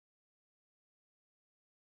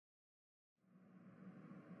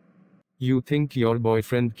You think your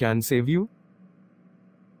boyfriend can save you?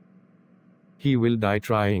 He will die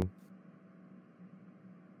trying.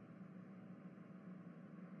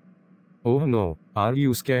 Oh no, are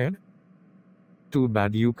you scared? Too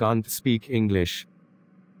bad you can't speak English.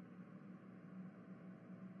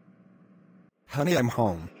 Honey, I'm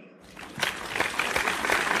home.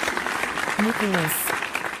 Nicholas.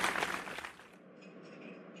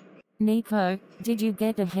 Nico, did you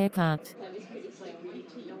get a haircut?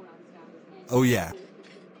 Oh yeah.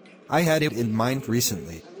 I had it in mind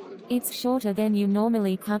recently. It's shorter than you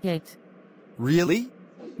normally cut it. Really?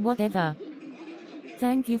 Whatever.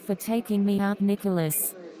 Thank you for taking me out,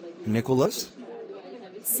 Nicholas. Nicholas?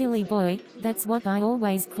 Silly boy, that's what I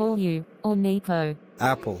always call you, or Nico.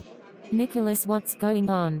 Apple. Nicholas, what's going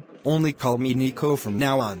on? Only call me Nico from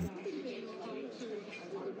now on.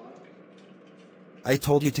 I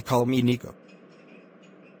told you to call me Nico.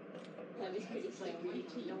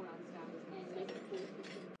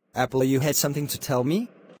 Apple, you had something to tell me?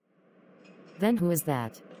 Then who is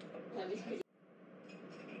that?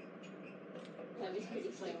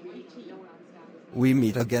 We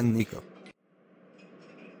meet again, Nico.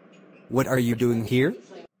 What are you doing here?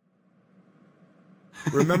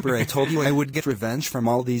 Remember I told you I would get revenge from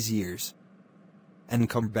all these years. And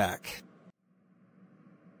come back.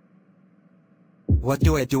 What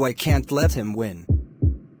do? I can't let him win.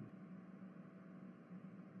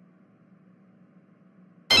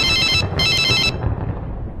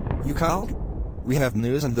 You called? We have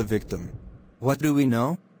news on the victim. What do we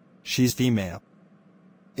know? She's female.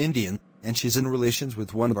 Indian, and she's in relations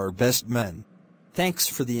with one of our best men. Thanks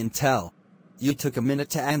for the intel. You took a minute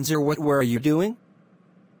to answer. What were you doing?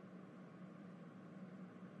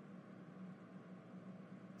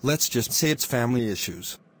 Let's just say it's family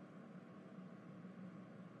issues.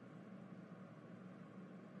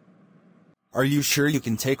 Are you sure you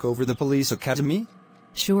can take over the police academy?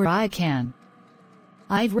 Sure I can.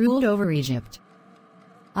 I've ruled over Egypt.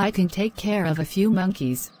 I can take care of a few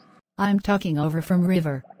monkeys. I'm talking over from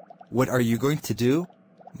River. What are you going to do?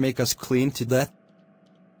 Make us clean to death?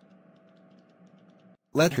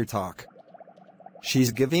 Let her talk.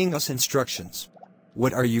 She's giving us instructions.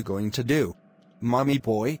 What are you going to do, mommy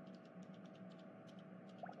boy?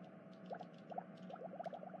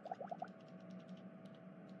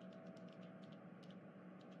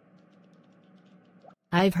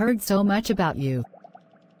 I've heard so much about you.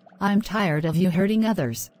 I'm tired of you hurting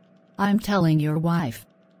others. I'm telling your wife.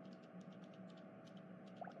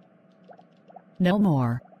 No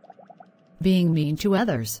more being mean to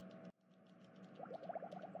others.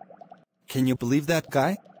 Can you believe that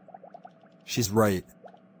guy? She's right.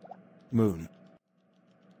 Moon.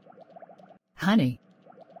 Honey.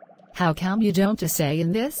 How come you don't say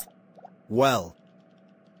in this? Well.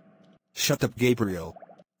 Shut up, Gabriel.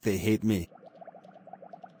 They hate me.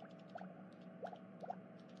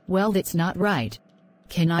 Well, that's not right.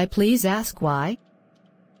 Can I please ask why?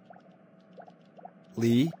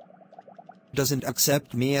 Lee doesn't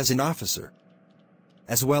accept me as an officer.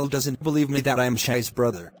 As well doesn't believe me that I'm Shai's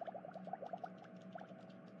brother.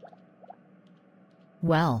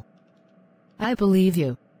 Well, I believe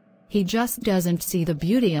you. He just doesn't see the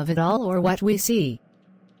beauty of it all or what we see.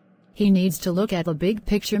 He needs to look at the big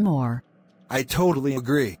picture more. I totally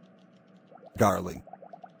agree, darling.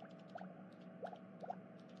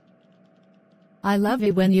 I love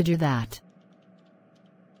it when you do that.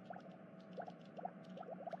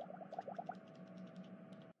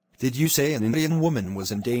 Did you say an Indian woman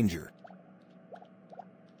was in danger?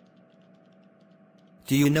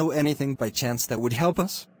 Do you know anything by chance that would help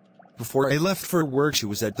us? Before I left for work she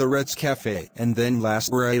was at the Red's Cafe, and then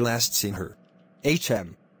where I last seen her.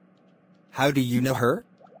 HM. How do you know her?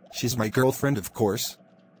 She's my girlfriend, of course.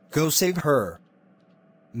 Go save her.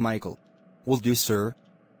 Michael. Will do, sir.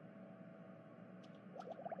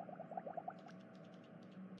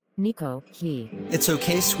 Nico, he. It's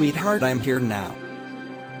okay, sweetheart, I'm here now.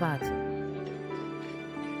 But.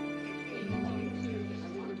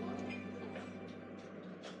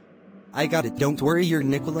 I got it, don't worry, your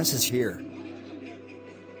Nicholas is here.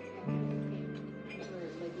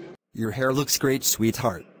 Your hair looks great,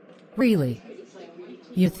 sweetheart. Really?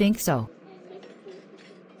 You think so?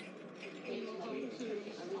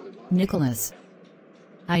 Nicholas.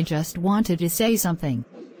 I just wanted to say something.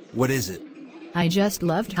 What is it? I just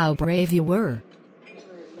loved how brave you were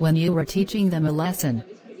when you were teaching them a lesson.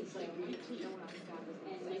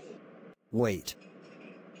 Wait.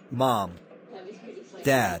 Mom.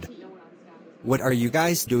 Dad. What are you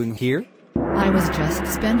guys doing here? I was just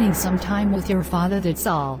spending some time with your father, that's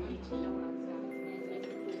all.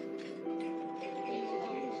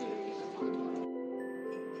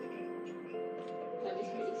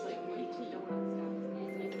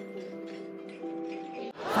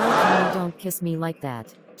 kiss me like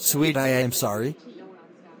that. Sweet, I am sorry.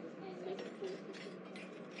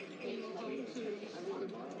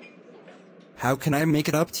 How can I make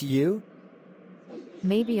it up to you?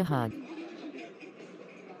 Maybe a hug.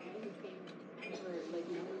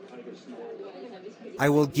 I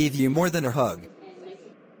will give you more than a hug.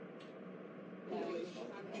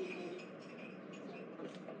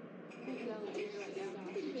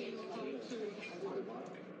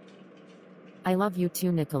 I love you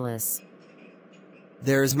too, Nicholas.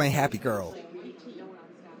 There's my happy girl.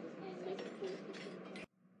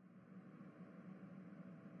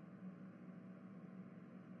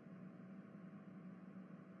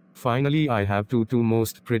 Finally, I have two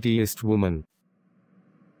most prettiest women.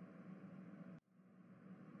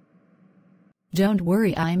 Don't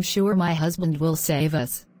worry, I'm sure my husband will save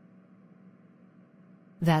us.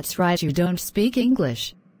 That's right, you don't speak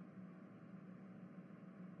English.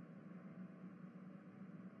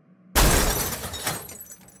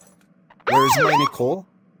 Where's my Nicole?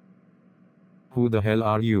 Who the hell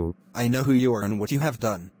are you? I know who you are and what you have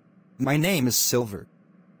done. My name is Silver.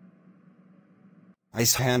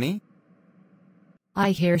 Ishani?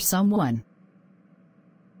 I hear someone.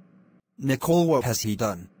 Nicole, what has he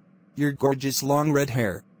done? Your gorgeous long red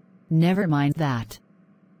hair. Never mind that.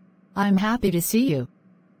 I'm happy to see you.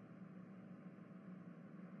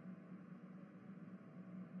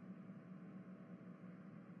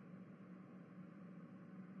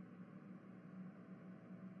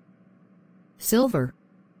 Silver.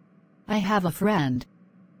 I have a friend.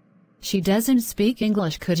 She doesn't speak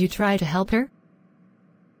English. Could you try to help her?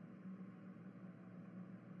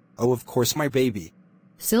 Oh, of course, my baby.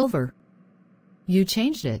 Silver. You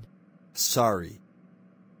changed it. Sorry.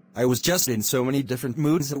 I was just in so many different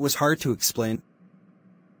moods it was hard to explain.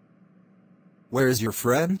 Where is your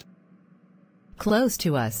friend? Close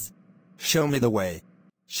to us. Show me the way.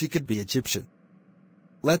 She could be Egyptian.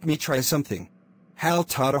 Let me try something. Hal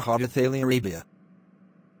Tata Hadathali Arabia.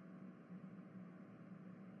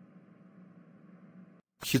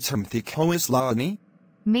 Kutamthi Koislani?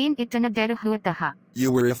 Mean itanagarahuataha.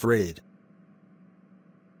 You were afraid.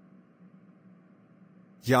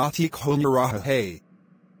 Yati Kolaraha Hey.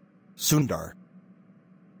 Sundar.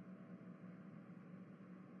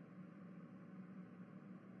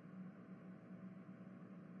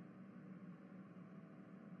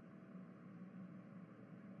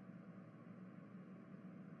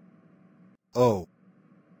 Oh.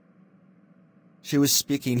 She was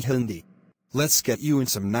speaking Hindi. Let's get you in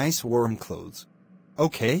some nice warm clothes.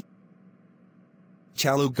 Okay?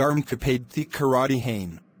 Chalu garm kapade thi karate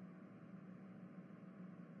hain.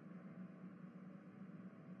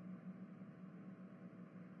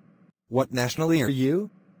 What nationality are you?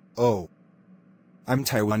 Oh. I'm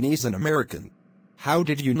Taiwanese and American. How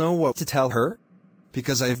did you know what to tell her?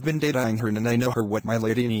 Because I've been dating her and I know her what my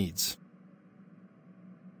lady needs.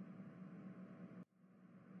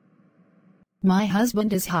 My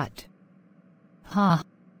husband is hot. Huh.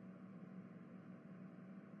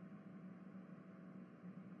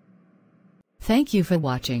 Thank you for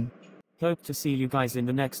watching. Hope to see you guys in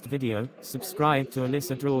the next video. Subscribe to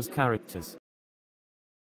Alyssa Draws Characters.